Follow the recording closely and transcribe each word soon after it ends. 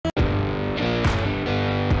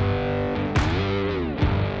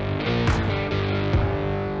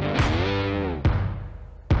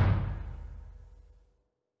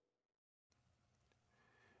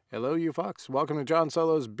Hello, you fucks. Welcome to John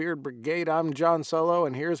Solo's Beard Brigade. I'm John Solo,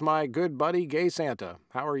 and here's my good buddy, Gay Santa.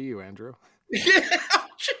 How are you, Andrew? Yeah,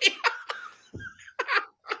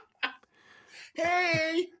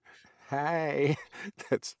 hey, Hey,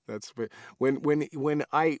 that's when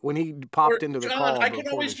he popped or into the John, call I can before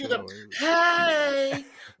the always do the show. hey.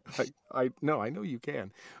 I know you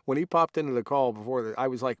can. When he popped into the call before I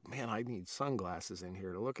was like, man, I need sunglasses in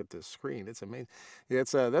here to look at this screen. It's amazing.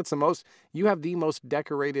 That's the most. You have the most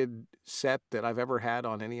decorated set that I've ever had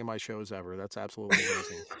on any of my shows ever. That's absolutely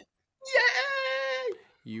amazing. Yay!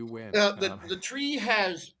 You win. The tree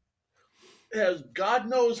has God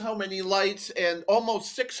knows how many lights and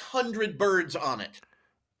almost 600 birds on it.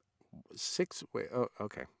 Wait, oh,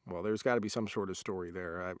 okay. Well, there's got to be some sort of story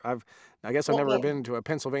there. I guess I've Well, never well, been to a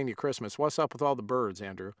Pennsylvania Christmas. What's up with all the birds,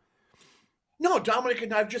 Andrew? no, Dominic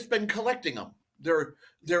and I've just been collecting them. They're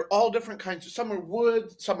all different kinds. Some are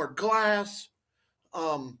wood, some are glass.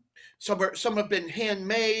 Um, some have been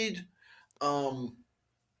handmade.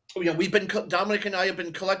 We've been Dominic and I have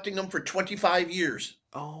been collecting them for 25 years.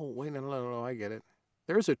 Oh, wait, no, I get it.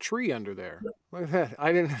 There's a tree under there. Look at that.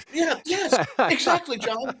 I didn't. Yeah, yes, exactly,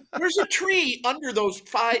 John. There's a tree under those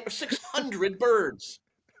 600 birds.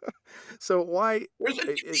 So why There's a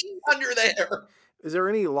i- i- tree under there. is there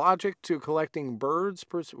any logic to collecting birds?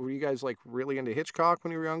 Were you guys like really into Hitchcock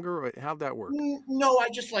when you were younger? Or how'd that work? No, I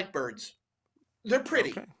just like birds. They're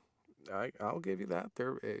pretty. Okay, I'll give you that.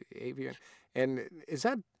 They're avian, and is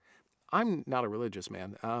that? I'm not a religious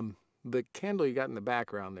man. The candle you got in the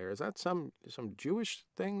background there, is that some Jewish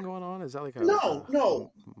thing going on? Is that like No, a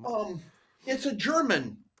no. It's a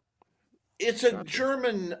German. It's a gotcha.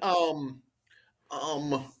 German um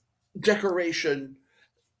decoration.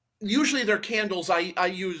 Usually they're candles. I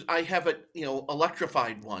have a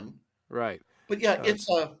electrified one. Right. But yeah, Uh, it's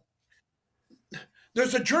a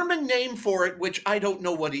there's a German name for it which I don't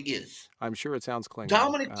know what it is. I'm sure it sounds Klingon.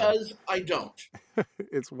 Dominic does, I don't.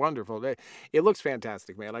 It's wonderful. It looks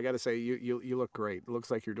fantastic, man. I got to say, you look great. It looks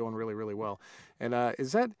like you're doing really, really well. And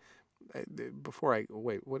is that before I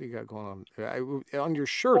wait? What do you got going on? On your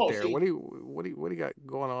shirt Oh, there? see, What do you got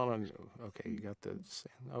going on? Okay, you got the.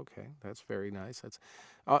 Okay, that's very nice. That's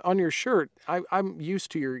on your shirt. I'm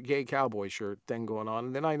used to your gay cowboy shirt thing going on,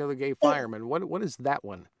 and then I know the gay oh, fireman. What is that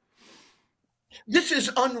one? this is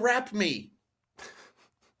Unwrap Me.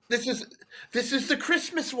 This is this is the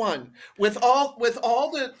Christmas one with all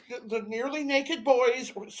the nearly naked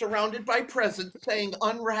boys surrounded by presents saying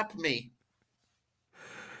 "Unwrap Me."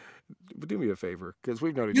 Do me a favor, because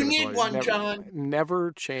we've known each You other so need long. one, John. Never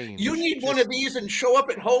You change. need one Just of these and show up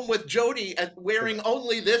at home with Jody and wearing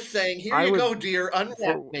only this, saying, "Here I you go, would dear,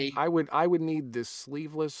 unwrap me." I would need the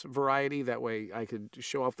sleeveless variety. That way I could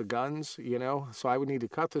show off the guns, you know. So I would need to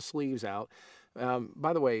cut the sleeves out.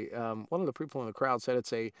 By the way, one of the people in the crowd said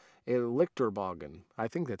it's a Lichterbogen. I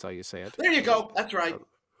think that's how you say it. There you go. That's right.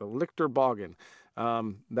 A Lichterbogen.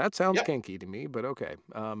 That sounds Yep. kinky to me, but okay.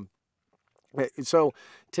 So I think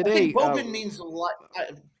today, Bogan means light.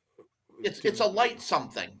 It's a light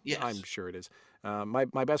something. I'm Yes. sure it is. My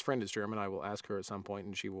best friend is German. I will ask her at some point,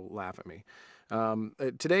 and she will laugh at me.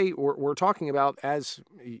 Today, we're talking about, as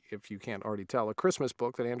if you can't already tell, a Christmas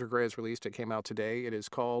book that Andrew Gray has released. It came out today. It is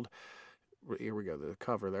called, here we go, the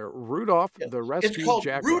cover there, Rudolph Yeah. the It's Rescued called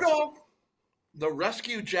Jack Russell. Rudolph the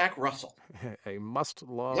Rescue Jack Russell. A must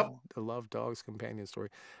Yep. love dog's companion story.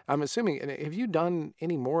 I'm assuming, and have you done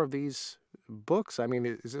any more of these books? I mean,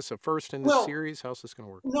 is this a first in the Well, series? How's this going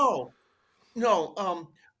to work? no, no.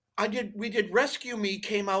 We did Rescue Me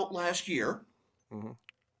came out last year, Hmm.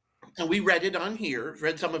 and we read it on here,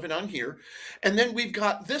 read some of it on here. And then we've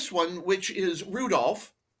got this one, which is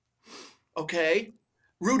Rudolph. Okay.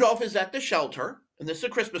 Rudolph is at the shelter, and this is a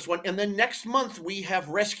Christmas one. And then next month we have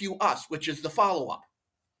Rescue Us, which is the follow-up.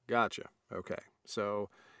 Gotcha. Okay. So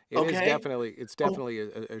Okay. it's Oh, definitely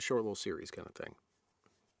a short little series kind of thing.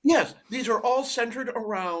 yes, these are all centered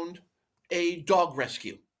around a dog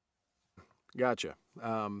rescue. Gotcha.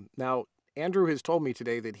 Now, Andrew has told me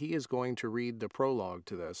today that he is going to read the prologue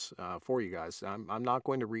to this for you guys. I'm not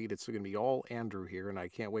going to read. It's going to be all Andrew here, and I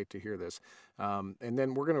can't wait to hear this. And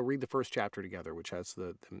then we're going to read the first chapter together, which has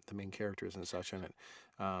the main characters and such in it.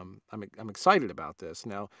 I'm excited about this.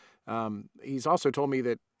 Now, he's also told me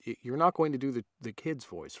that you're not going to do the kid's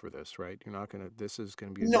voice for this, right? You're not going to. This is,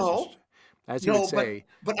 No, as you would no, say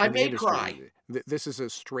but I in the may cry. industry, this is a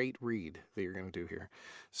straight read that you're going to do here.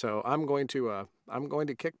 So I'm going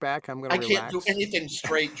to kick back. I'm going I to can't do relax. anything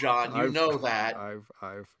straight, John. You I've know that. I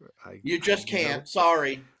You just have no can't.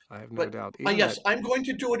 Sorry. I have no But doubt. Even yes, that I'm going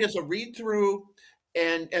to do it as a read through,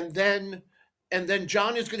 and then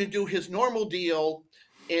John is going to do his normal deal,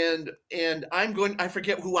 and I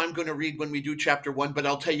forget who I'm going to read when we do chapter 1, but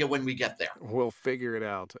I'll tell you when we get there. We'll figure it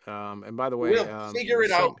out. And by the way, We'll figure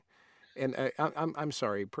it out. And I'm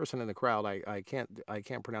sorry, person in the crowd. I can't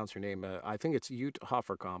pronounce your name. I think it's Ute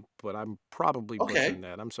Hofferkamp, but I'm probably butchering Okay.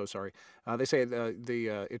 that. I'm so sorry. They say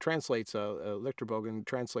the it translates Lichterbogen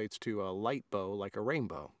translates to a light bow, like a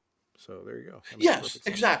rainbow. So there you go. That makes Yes, perfect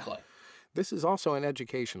sense. exactly. This is also an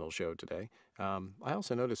educational show today. I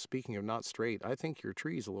also noticed, speaking of not straight, I think your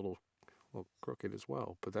tree's a little crooked as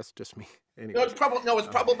well, but that's just me. No, Anyways, it's probably no, it's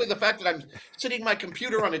uh, probably the fact that I'm sitting my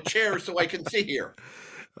computer on a chair so I can see here.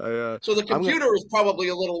 I uh, So the I'm gonna computer is probably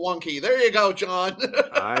a little wonky. There you go, John.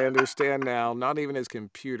 I understand now. Not even his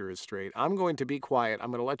computer is straight. I'm going to be quiet.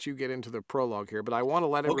 I'm going to let you get into the prologue here, but I want to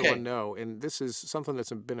let everyone Okay. know, and this is something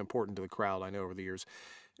that's been important to the crowd. I know over the years,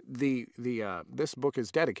 the this book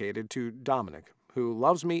is dedicated to Dominic, who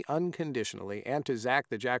loves me unconditionally, and to Zach,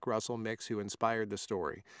 the Jack Russell mix, who inspired the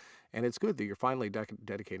story. And it's good that you're finally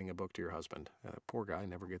dedicating a book to your husband. Poor guy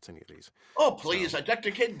never gets any of these. Oh, So please. I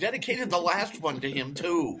dedicated the last one to him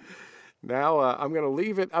too. now I'm going to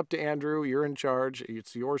leave it up to Andrew. You're in charge.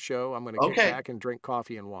 It's your show. I'm going to kick Okay. back and drink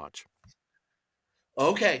coffee and watch.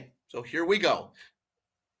 Okay. So here we go.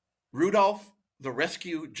 Rudolph the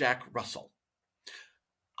Rescue Jack Russell.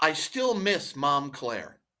 I still miss Mom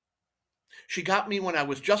Claire. She got me when I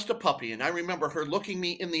was just a puppy, and I remember her looking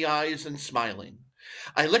me in the eyes and smiling.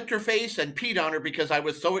 I licked her face and peed on her because I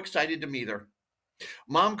was so excited to meet her.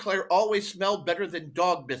 Mom Claire always smelled better than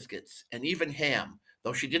dog biscuits and even ham,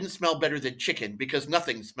 though she didn't smell better than chicken because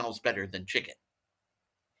nothing smells better than chicken.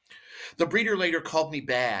 The breeder lady called me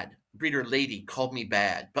bad,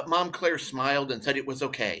 but Mom Claire smiled and said it was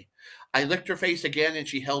okay. I licked her face again and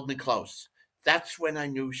she held me close. That's when I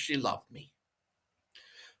knew she loved me.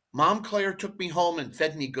 Mom Claire took me home and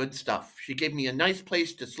fed me good stuff. She gave me a nice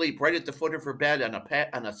place to sleep right at the foot of her bed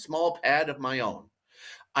on a small pad of my own.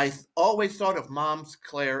 Always thought of Mom's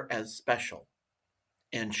Claire as special,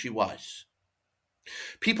 and she was.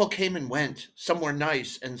 People came and went. Some were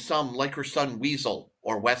nice, and some, like her son Weasel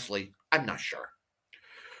or Wesley, I'm not sure,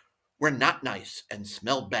 were not nice and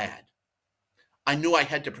smelled bad. I knew I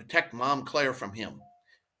had to protect Mom Claire from him,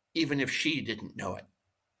 even if she didn't know it.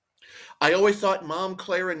 I always thought Mom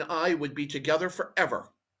Claire and I would be together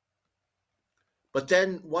forever. But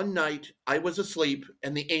then one night I was asleep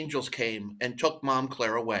and the angels came and took Mom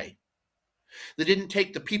Claire away. They didn't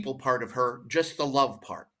take the people part of her, just the love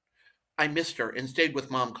part. I missed her and stayed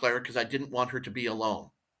with Mom Claire because I didn't want her to be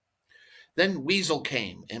alone. Then Weasel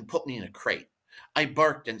came and put me in a crate. I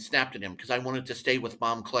barked and snapped at him because I wanted to stay with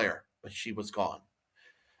Mom Claire, but she was gone.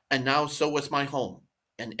 And now so was my home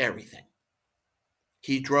and everything.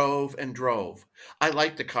 He drove and drove. I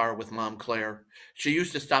liked the car with Mom Claire. She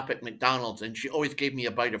used to stop at McDonald's and she always gave me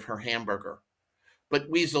a bite of her hamburger. But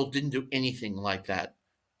Weasel didn't do anything like that.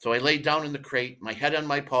 So I laid down in the crate, my head on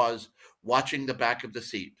my paws, watching the back of the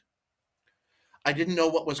seat. I didn't know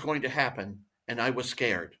what was going to happen, and I was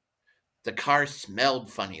scared. The car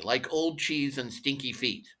smelled funny, like old cheese and stinky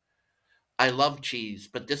feet. I love cheese,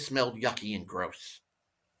 but this smelled yucky and gross.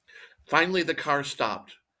 Finally, the car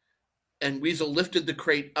stopped, and Weasel lifted the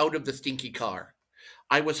crate out of the stinky car.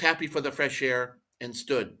 I was happy for the fresh air and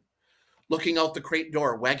stood, looking out the crate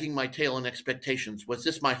door, wagging my tail in expectations. Was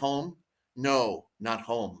this my home? No, not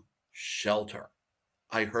home. Shelter.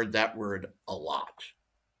 I heard that word a lot.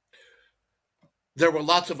 There were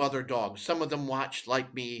lots of other dogs. Some of them watched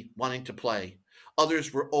like me, wanting to play.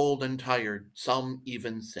 Others were old and tired, some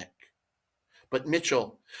even sick. But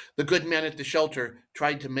Mitchell, the good man at the shelter,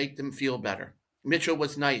 tried to make them feel better. Mitchell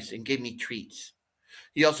was nice and gave me treats.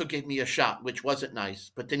 He also gave me a shot, which wasn't nice,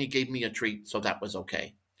 but then he gave me a treat, so that was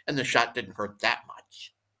okay. And the shot didn't hurt that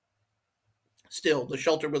much. Still, the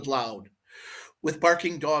shelter was loud, with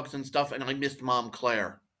barking dogs and stuff, and I missed Mom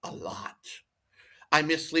Claire a lot. I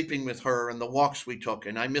missed sleeping with her and the walks we took,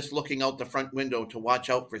 and I missed looking out the front window to watch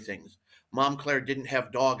out for things. Mom Claire didn't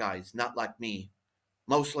have dog eyes, not like me.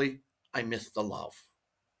 Mostly, I missed the love.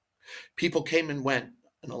 People came and went,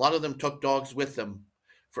 and a lot of them took dogs with them.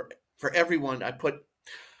 For for everyone, I put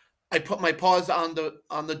my paws on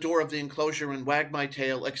the door of the enclosure and wagged my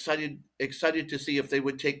tail, excited to see if they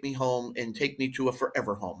would take me home and take me to a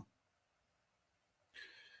forever home.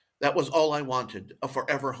 That was all I wanted, a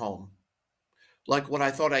forever home, like what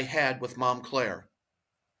I thought I had with Mom Claire.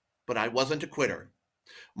 But I wasn't a quitter.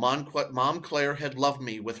 Mom Claire had loved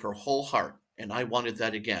me with her whole heart, and I wanted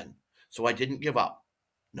that again. So I didn't give up,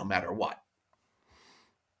 no matter what.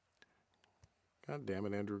 God damn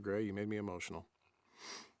it, Andrew Gray, you made me emotional.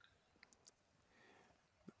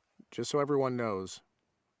 Just so everyone knows,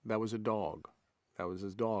 that was a dog. That was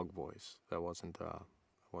his dog voice. That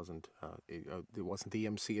It wasn't the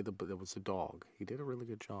MC, but it was the dog. He did a really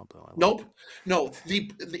good job, though. I liked Nope. it, No,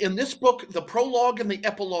 in this book, the prologue and the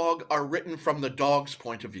epilogue are written from the dog's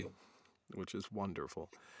point of view. which is wonderful.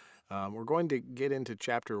 We're going to get into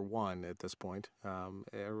chapter 1 at this point.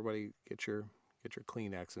 Everybody, get your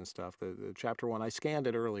Kleenex and stuff. The chapter 1, I scanned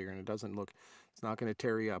it earlier, and it doesn't look. It's not going to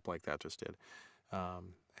tear you up like that just did.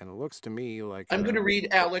 And it looks to me like. I'm going to read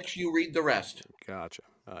Alex, you read the rest. Gotcha.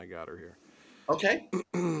 I got her here. Okay?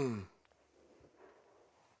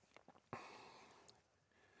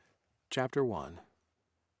 Chapter 1.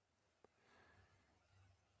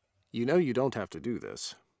 You know you don't have to do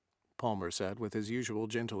this, Palmer said with his usual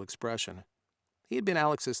gentle expression. He had been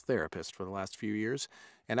Alex's therapist for the last few years,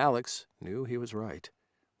 and Alex knew he was right.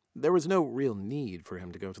 There was no real need for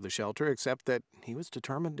him to go to the shelter, except that he was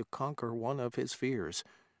determined to conquer one of his fears.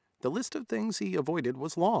 The list of things he avoided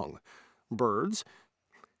was long. Birds.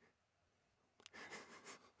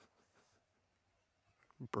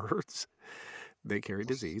 Birds? They carry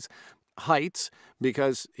disease. Heights,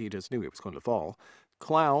 because he just knew he was going to fall.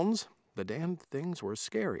 Clowns. The damned things were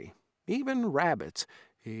scary. Even rabbits.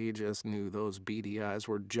 He just knew those beady eyes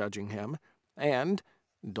were judging him. And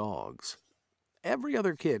dogs. Every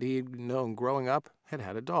other kid he'd known growing up had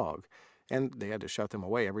had a dog, and they had to shut them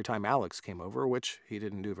away every time Alex came over, which he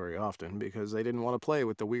didn't do very often because they didn't want to play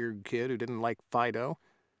with the weird kid who didn't like Fido.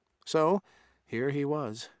 So here he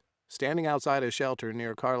was, standing outside a shelter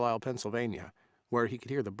near Carlisle, Pennsylvania, where he could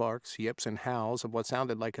hear the barks, yips, and howls of what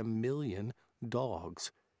sounded like 1,000,000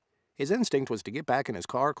 dogs. His instinct was to get back in his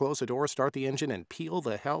car, close the door, start the engine, and peel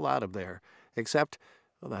the hell out of there, except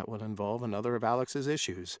that would involve another of Alex's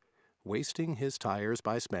issues, wasting his tires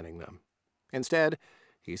by spinning them. Instead,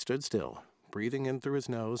 he stood still, breathing in through his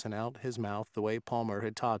nose and out his mouth the way Palmer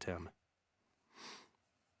had taught him.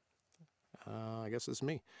 I guess it's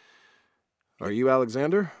me. Are you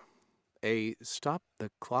Alexander? A stop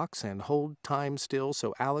the clocks and hold time still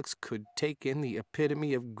so Alex could take in the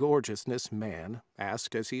epitome of gorgeousness man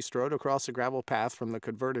asked as he strode across the gravel path from the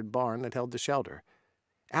converted barn that held the shelter.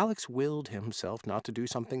 Alex willed himself not to do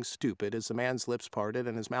something stupid as the man's lips parted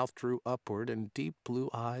and his mouth drew upward and deep blue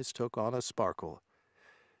eyes took on a sparkle.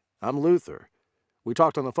 I'm Luther. We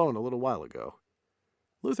talked on the phone a little while ago.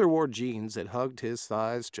 Luther wore jeans that hugged his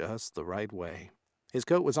thighs just the right way. His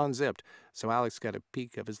coat was unzipped, so Alex got a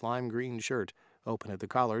peek of his lime green shirt, open at the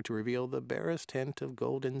collar to reveal the barest hint of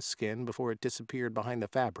golden skin before it disappeared behind the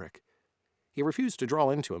fabric. He refused to draw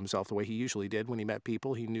into himself the way he usually did when he met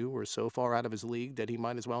people he knew were so far out of his league that he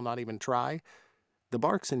might as well not even try. The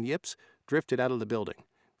barks and yips drifted out of the building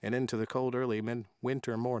and into the cold early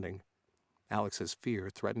winter morning. Alex's fear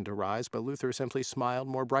threatened to rise, but Luther simply smiled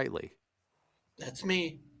more brightly. That's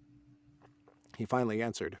me. He finally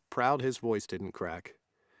answered, proud his voice didn't crack.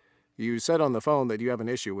 You said on the phone that you have an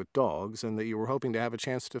issue with dogs and that you were hoping to have a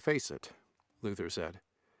chance to face it, Luther said.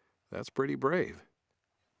 That's pretty brave.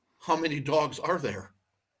 How many dogs are there?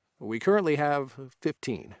 We currently have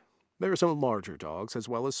 15. There are some larger dogs as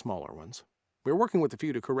well as smaller ones. We're working with a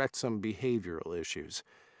few to correct some behavioral issues.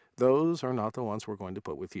 Those are not the ones we're going to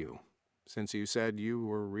put with you. Since you said you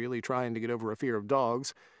were really trying to get over a fear of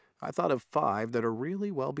dogs, I thought of 5 that are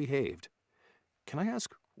really well behaved. Can I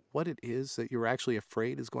ask what it is that you're actually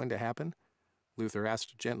afraid is going to happen? Luther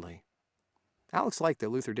asked gently. Alex liked that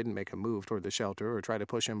Luther didn't make a move toward the shelter or try to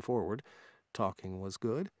push him forward. Talking was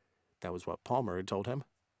good. That was what Palmer had told him.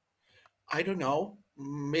 I don't know.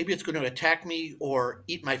 Maybe it's going to attack me or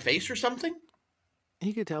eat my face or something?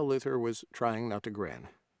 He could tell Luther was trying not to grin.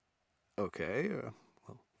 Okay,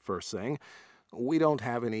 well, first thing, we don't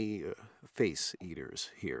have any face eaters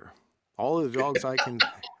here. All of the dogs I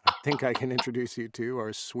think I can introduce you to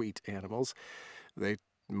are sweet animals. They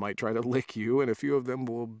might try to lick you, and a few of them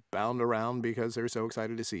will bound around because they're so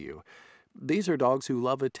excited to see you. These are dogs who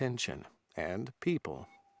love attention and people.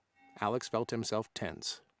 Alex felt himself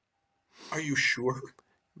tense. Are you sure?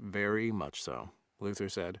 Very much so, Luther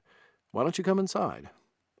said. Why don't you come inside?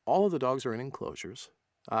 All of the dogs are in enclosures.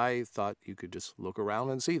 I thought you could just look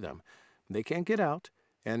around and see them. They can't get out,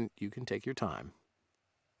 and you can take your time.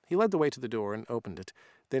 He led the way to the door and opened it,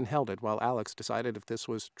 then held it while Alex decided if this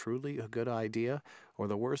was truly a good idea or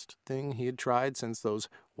the worst thing he had tried since those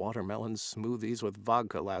watermelon smoothies with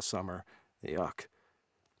vodka last summer. Yuck.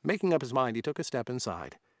 Making up his mind, he took a step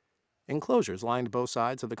inside. Enclosures lined both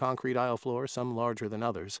sides of the concrete aisle floor, some larger than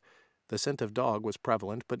others. The scent of dog was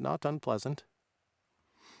prevalent, but not unpleasant.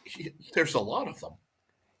 There's a lot of them.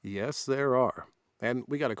 Yes, there are. And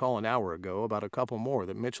we got a call an hour ago about a couple more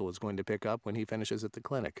that Mitchell is going to pick up when he finishes at the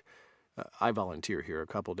clinic. I volunteer here a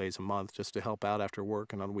couple days a month just to help out after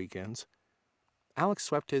work and on weekends. Alex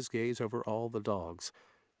swept his gaze over all the dogs.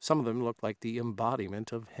 Some of them looked like the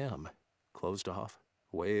embodiment of him, closed off,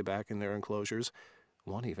 way back in their enclosures.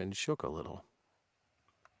 One even shook a little.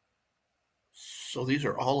 So these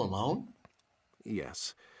are all alone?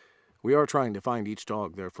 Yes, we are trying to find each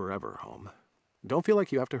dog their forever home. Don't feel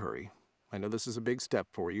like you have to hurry. I know this is a big step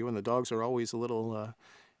for you, and the dogs are always a little,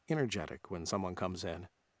 energetic when someone comes in.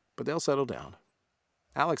 But they'll settle down.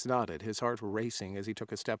 Alex nodded, his heart racing as he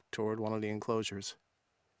took a step toward one of the enclosures.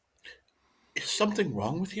 Is something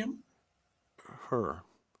wrong with him? Her.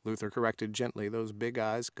 Luther corrected gently, those big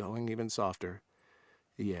eyes going even softer.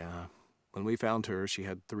 Yeah. When we found her, she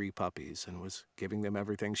had 3 puppies and was giving them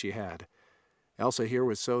everything she had. Elsa here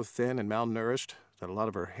was so thin and malnourished that a lot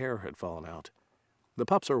of her hair had fallen out. The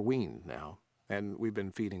pups are weaned now, and we've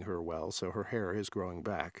been feeding her well, so her hair is growing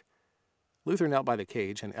back. Luther knelt by the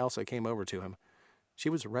cage, and Elsa came over to him. She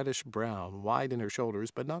was reddish-brown, wide in her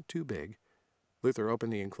shoulders, but not too big. Luther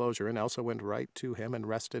opened the enclosure, and Elsa went right to him and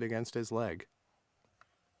rested against his leg.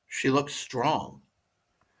 She looks strong.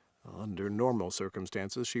 Under normal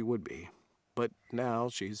circumstances, she would be. But now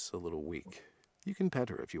she's a little weak. You can pet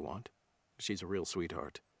her if you want. She's a real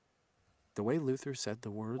sweetheart. The way Luther said the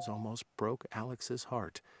words almost broke Alex's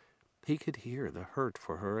heart. He could hear the hurt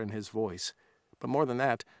for her in his voice. But more than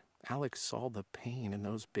that, Alex saw the pain in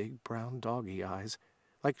those big brown doggy eyes,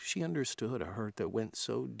 like she understood a hurt that went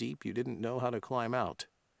so deep you didn't know how to climb out.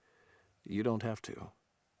 You don't have to.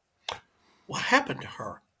 What happened to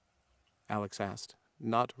her? Alex asked,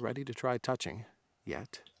 not ready to try touching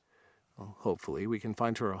yet. Well, hopefully we can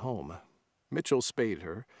find her a home. Mitchell spayed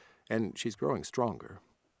her, and she's growing stronger.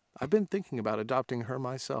 I've been thinking about adopting her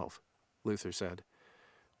myself, Luther said.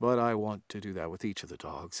 But I want to do that with each of the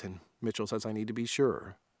dogs, and Mitchell says I need to be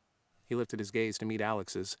sure. He lifted his gaze to meet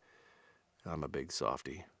Alex's. I'm a big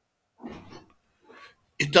softy.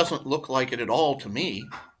 It doesn't look like it at all to me.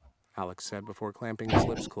 Alex said before clamping his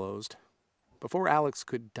lips closed. Before Alex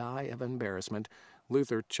could die of embarrassment,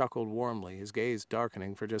 Luther chuckled warmly, his gaze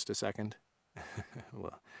darkening for just a second.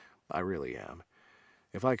 Well, I really am.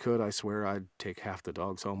 If I could, I swear I'd take half the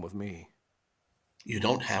dogs home with me. You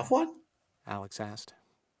don't have one? Alex asked.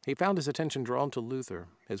 He found his attention drawn to Luther,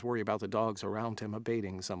 his worry about the dogs around him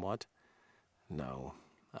abating somewhat. No.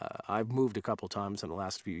 I've moved a couple times in the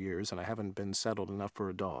last few years, and I haven't been settled enough for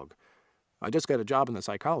a dog. I just got a job in the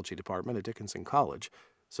psychology department at Dickinson College,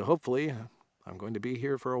 so hopefully I'm going to be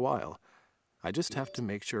here for a while. I just have to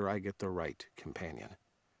make sure I get the right companion.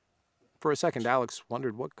 For a second, Alex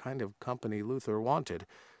wondered what kind of company Luther wanted,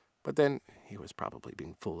 but then he was probably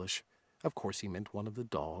being foolish. Of course he meant one of the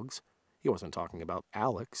dogs. He wasn't talking about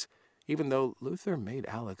Alex, even though Luther made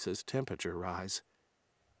Alex's temperature rise.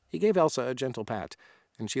 He gave Elsa a gentle pat,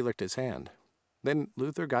 and she licked his hand. Then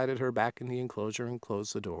Luther guided her back in the enclosure and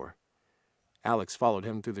closed the door. Alex followed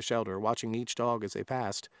him through the shelter, watching each dog as they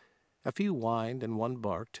passed. A few whined and one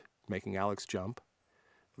barked, making Alex jump.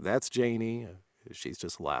 That's Janie. She's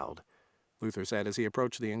just loud, Luther said as he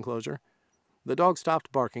approached the enclosure. The dog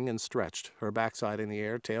stopped barking and stretched, her backside in the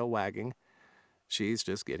air, tail wagging. She's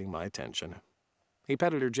just getting my attention. He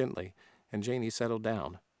petted her gently, and Janie settled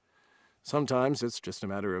down. Sometimes it's just a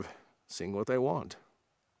matter of seeing what they want.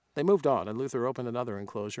 They moved on, and Luther opened another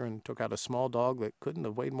enclosure and took out a small dog that couldn't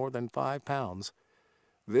have weighed more than 5 pounds.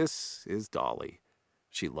 This is Dolly.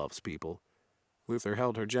 She loves people. Luther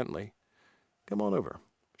held her gently. Come on over.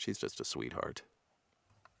 She's just a sweetheart.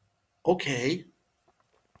 Okay.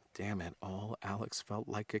 Damn it all, Alex felt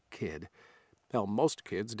like a kid. Hell, most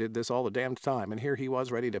kids did this all the damned time, and here he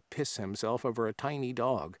was ready to piss himself over a tiny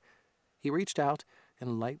dog. He reached out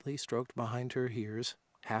and lightly stroked behind her ears,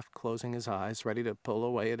 half closing his eyes, ready to pull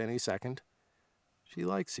away at any second. She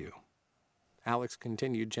likes you. Alex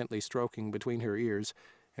continued gently stroking between her ears,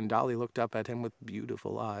 and Dolly looked up at him with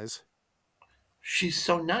beautiful eyes. She's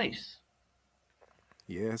so nice.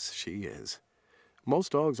 Yes, she is.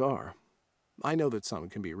 Most dogs are. I know that some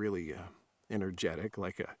can be really energetic,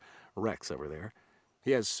 like Rex over there.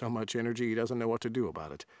 He has so much energy he doesn't know what to do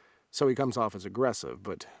about it, so he comes off as aggressive,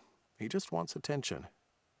 but he just wants attention.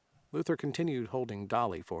 Luther continued holding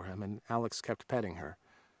Dolly for him, and Alex kept petting her.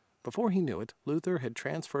 Before he knew it, Luther had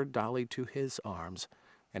transferred Dolly to his arms,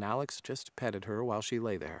 and Alex just petted her while she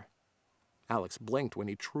lay there. Alex blinked when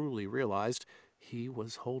he truly realized he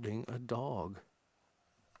was holding a dog.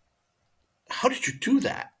 How did you do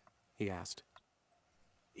that? He asked.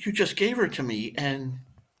 You just gave her to me, and...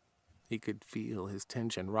 He could feel his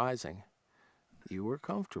tension rising. You were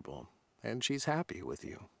comfortable, and she's happy with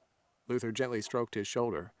you. Luther gently stroked his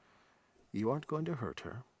shoulder. You aren't going to hurt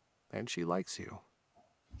her, and she likes you.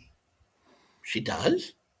 She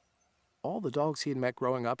does? All the dogs he had met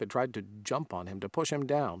growing up had tried to jump on him, to push him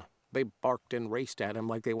down. They barked and raced at him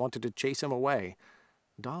like they wanted to chase him away.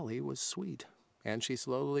 Dolly was sweet, and she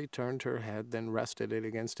slowly turned her head, then rested it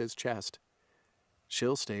against his chest.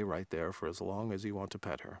 "She'll stay right there for as long as you want to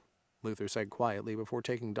pet her," Luther said quietly before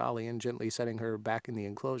taking Dolly and gently setting her back in the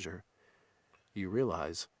enclosure. "You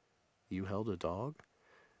realize you held a dog,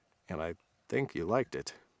 and I think you liked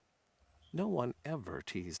it." No one ever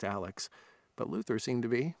teased Alex, but Luther seemed to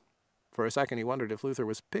be. For a second he wondered if Luther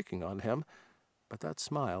was picking on him, but that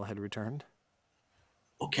smile had returned.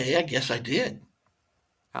 Okay, I guess I did.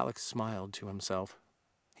 Alex smiled to himself.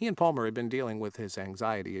 He and Palmer had been dealing with his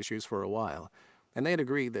anxiety issues for a while, and they had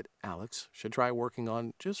agreed that Alex should try working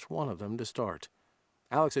on just one of them to start.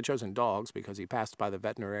 Alex had chosen dogs because he passed by the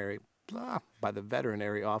veterinary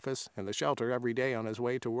office and the shelter every day on his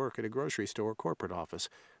way to work at a grocery store corporate office,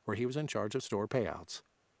 where he was in charge of store payouts.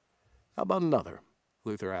 "How about another?"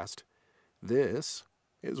 Luther asked. "This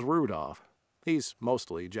is Rudolph. He's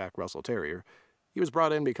mostly Jack Russell Terrier. He was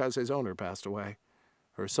brought in because his owner passed away.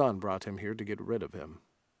 Her son brought him here to get rid of him."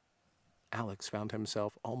 Alex found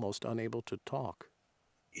himself almost unable to talk.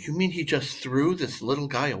 You mean he just threw this little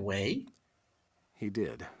guy away? He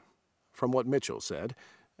did. From what Mitchell said,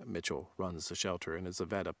 Mitchell runs the shelter and is a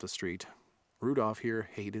vet up the street, Rudolph here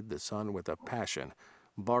hated the son with a passion,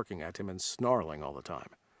 barking at him and snarling all the time.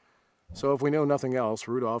 So if we know nothing else,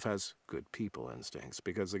 Rudolph has good people instincts,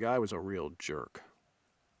 because the guy was a real jerk.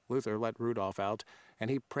 Luther let Rudolph out, and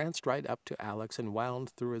he pranced right up to Alex and wound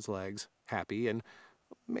through his legs, happy and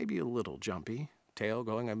maybe a little jumpy, tail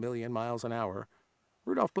going 1,000,000 miles an hour.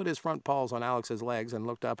 Rudolph put his front paws on Alex's legs and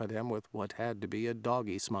looked up at him with what had to be a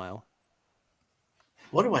doggy smile.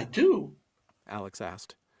 What do I do? Alex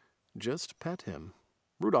asked. "Just pet him.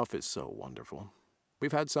 Rudolph is so wonderful.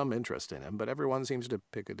 We've had some interest in him, but everyone seems to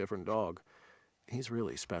pick a different dog. He's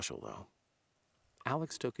really special, though."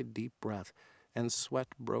 Alex took a deep breath, and sweat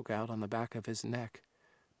broke out on the back of his neck.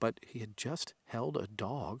 But he had just held a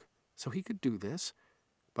dog, so he could do this.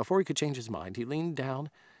 Before he could change his mind, he leaned down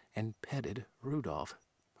and petted Rudolph,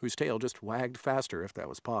 whose tail just wagged faster if that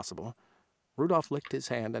was possible. Rudolph licked his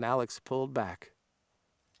hand, and Alex pulled back.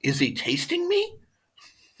 Is he tasting me?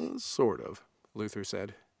 Sort of, Luther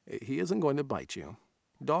said. "He isn't going to bite you.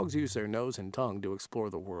 Dogs use their nose and tongue to explore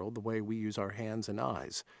the world the way we use our hands and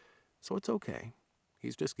eyes. So it's okay.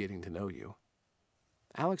 He's just getting to know you."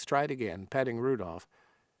 Alex tried again, petting Rudolph.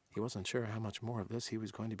 He wasn't sure how much more of this he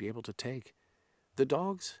was going to be able to take. The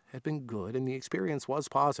dogs had been good, and the experience was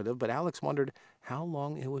positive, but Alex wondered how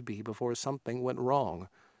long it would be before something went wrong,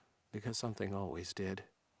 because something always did.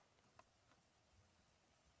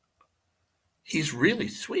 He's really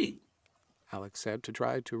sweet, Alex said to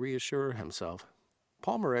try to reassure himself.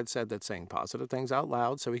 Palmer had said that saying positive things out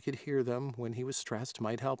loud so he could hear them when he was stressed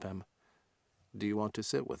might help him. "Do you want to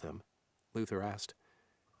sit with him?" Luther asked.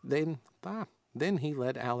 Then he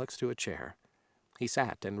led Alex to a chair. He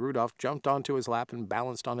sat, and Rudolph jumped onto his lap and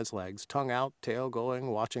balanced on his legs, tongue out, tail going,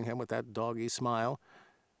 watching him with that doggy smile.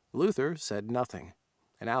 Luther said nothing,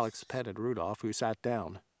 and Alex petted Rudolph, who sat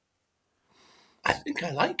down. I think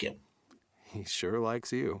I like him. "He sure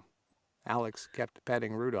likes you." Alex kept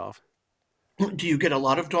petting Rudolph. Do you get a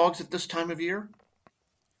lot of dogs at this time of year?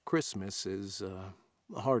 Christmas is a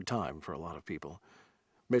hard time for a lot of people.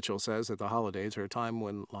 Mitchell says that the holidays are a time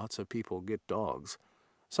when lots of people get dogs.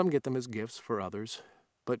 Some get them as gifts for others,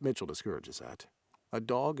 but Mitchell discourages that. A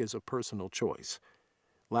dog is a personal choice.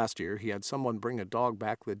 Last year, he had someone bring a dog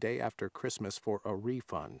back the day after Christmas for a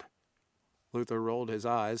refund. Luther rolled his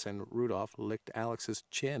eyes, and Rudolph licked Alex's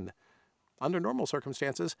chin. Under normal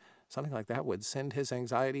circumstances, something like that would send his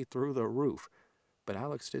anxiety through the roof, but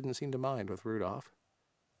Alex didn't seem to mind with Rudolph.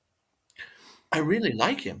 I really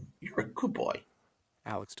like him. You're a good boy.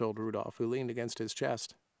 Alex told Rudolph, who leaned against his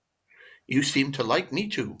chest. You seem to like me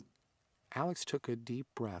too. Alex took a deep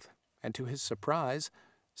breath, and to his surprise,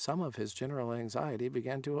 some of his general anxiety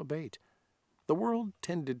began to abate. The world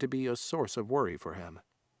tended to be a source of worry for him.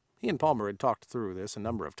 He and Palmer had talked through this a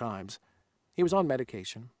number of times. He was on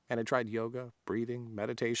medication, and had tried yoga, breathing,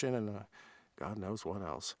 meditation, and God knows what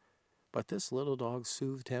else. But this little dog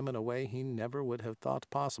soothed him in a way he never would have thought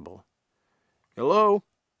possible. "Hello?"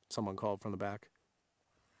 someone called from the back.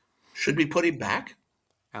 Should we put him back?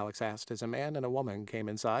 Alex asked as a man and a woman came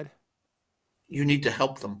inside. You need to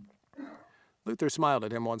help them. Luther smiled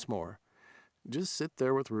at him once more. "Just sit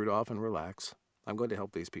there with Rudolph and relax. I'm going to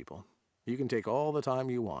help these people. You can take all the time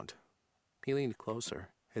you want." He leaned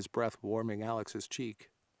closer, his breath warming Alex's cheek.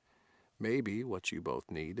 "Maybe what you both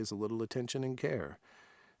need is a little attention and care,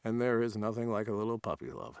 and there is nothing like a little puppy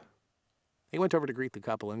love." He went over to greet the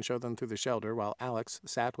couple and show them through the shelter while Alex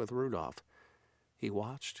sat with Rudolph. He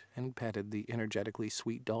watched and petted the energetically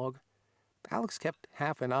sweet dog. Alex kept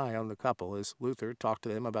half an eye on the couple as Luther talked to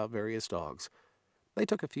them about various dogs. They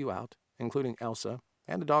took a few out, including Elsa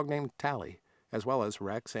and a dog named Tally, as well as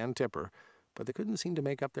Rex and Tipper, but they couldn't seem to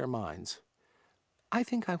make up their minds. "I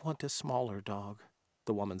think I want a smaller dog,"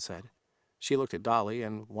 the woman said. She looked at Dolly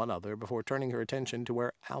and one other before turning her attention to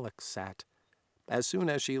where Alex sat. As soon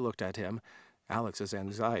as she looked at him, Alex's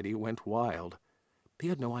anxiety went wild. He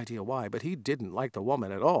had no idea why, but he didn't like the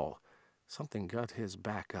woman at all. Something got his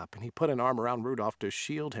back up, and he put an arm around Rudolph to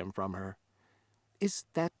shield him from her. "Is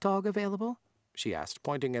that dog available?" she asked,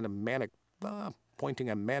 pointing a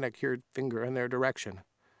manicured finger in their direction.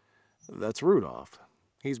 "That's Rudolph.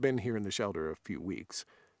 He's been here in the shelter a few weeks,"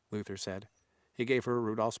 Luther said. He gave her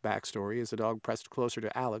Rudolph's backstory as the dog pressed closer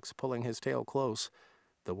to Alex, pulling his tail close.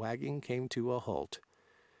 The wagging came to a halt.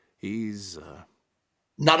 "He's,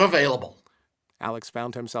 Not available." Alex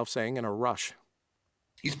found himself saying in a rush.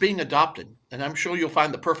 "He's being adopted, and I'm sure you'll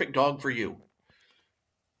find the perfect dog for you."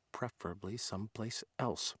 "Preferably someplace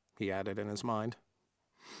else," he added in his mind.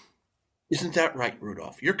 "Isn't that right,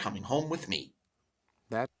 Rudolph? You're coming home with me."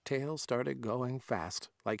 That tail started going fast,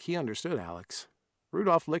 like he understood Alex.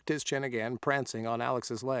 Rudolph licked his chin again, prancing on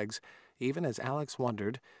Alex's legs, even as Alex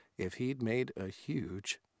wondered if he'd made a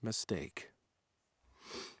huge mistake.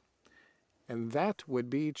 And that would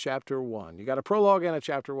be Chapter 1. You got a prologue and a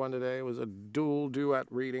Chapter 1 today. It was a dual duet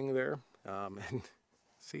reading there. And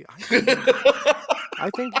see, I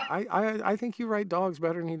think you write dogs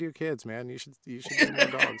better than you do kids, man. You should do more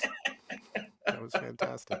dogs. That was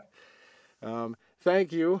fantastic.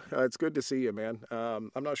 Thank you. It's good to see you, man.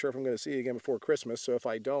 I'm not sure if I'm going to see you again before Christmas, so if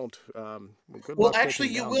I don't, good Well, luck actually,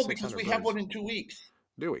 taking you down will, because 600 we have birds. one in 2 weeks.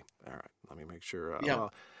 Do we? All right. Let me make sure. Yeah.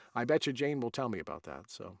 Well, I bet you Jane will tell me about that.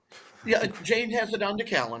 So. Yeah, Jane has it on the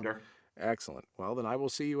calendar. Excellent. Well, then I will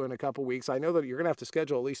see you in a couple weeks. I know that you're going to have to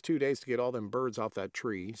schedule at least 2 days to get all them birds off that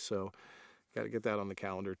tree, so got to get that on the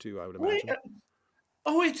calendar too, I would imagine.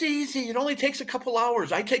 Oh, it's easy. It only takes a couple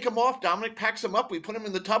hours. I take them off. Dominic packs them up. We put them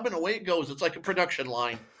in the tub, and away it goes. It's like a production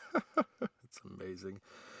line. It's amazing.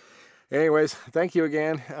 Anyways, thank you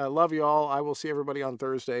again. Love you all. I will see everybody on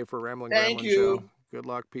Thursday for Rambling Thank Gremlin you. Show. Good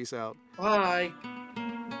luck. Peace out. Bye.